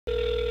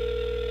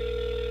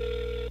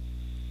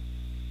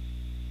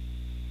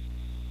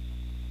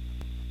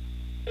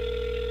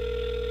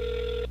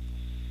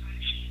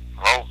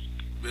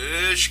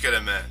مشكلة,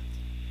 man.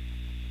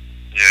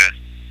 Yeah.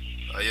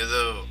 How you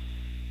do?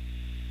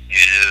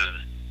 Yeah.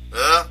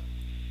 Huh?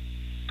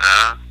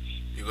 Huh?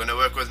 You gonna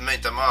work with me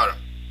tomorrow?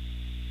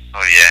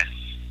 Oh, yeah.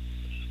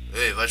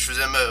 Hey, vais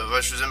fazer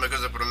uma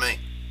coisa por mim?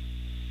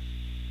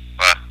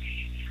 What?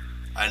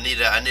 I need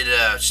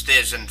a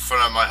stage in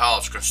front of my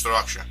house,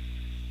 construction.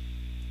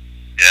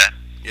 Yeah?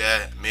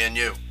 Yeah, me and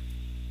you.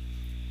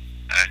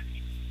 Hey.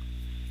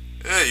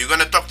 Hey, you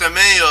gonna talk to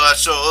me or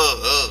so?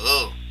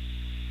 Uh,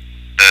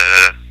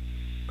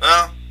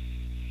 Huh?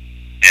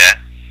 yeah?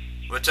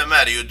 What's the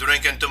matter? You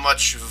drinking too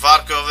much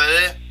vodka over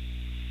there?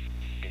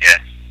 Yeah.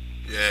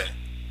 Yeah.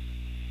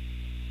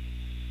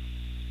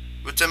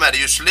 What's the matter?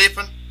 You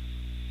sleeping?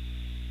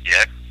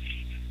 Yeah?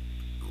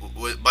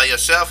 By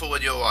yourself or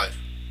with your wife?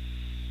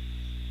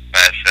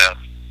 Myself.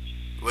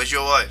 Where's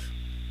your wife?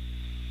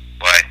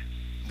 Why?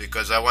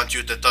 Because I want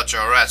you to touch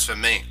her ass for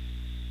me.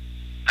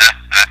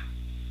 Huh?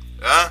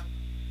 Huh?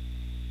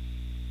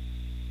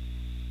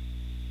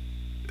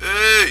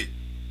 Hey!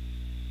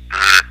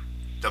 Uh,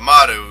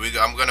 Tomorrow,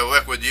 I'm gonna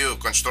work with you,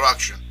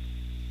 construction.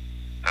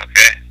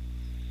 okay.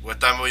 What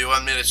time will you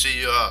want me to see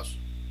your house?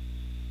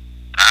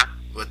 Huh?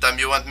 What time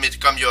you want me to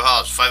come to your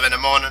house? 5 in the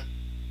morning?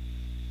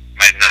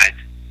 Midnight.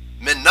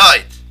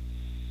 Midnight?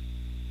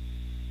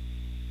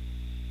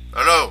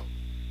 Hello?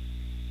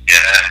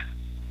 Yeah.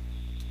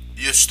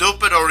 You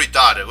stupid or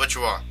retarded? Which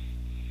one?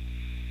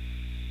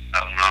 I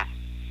don't know.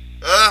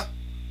 Huh?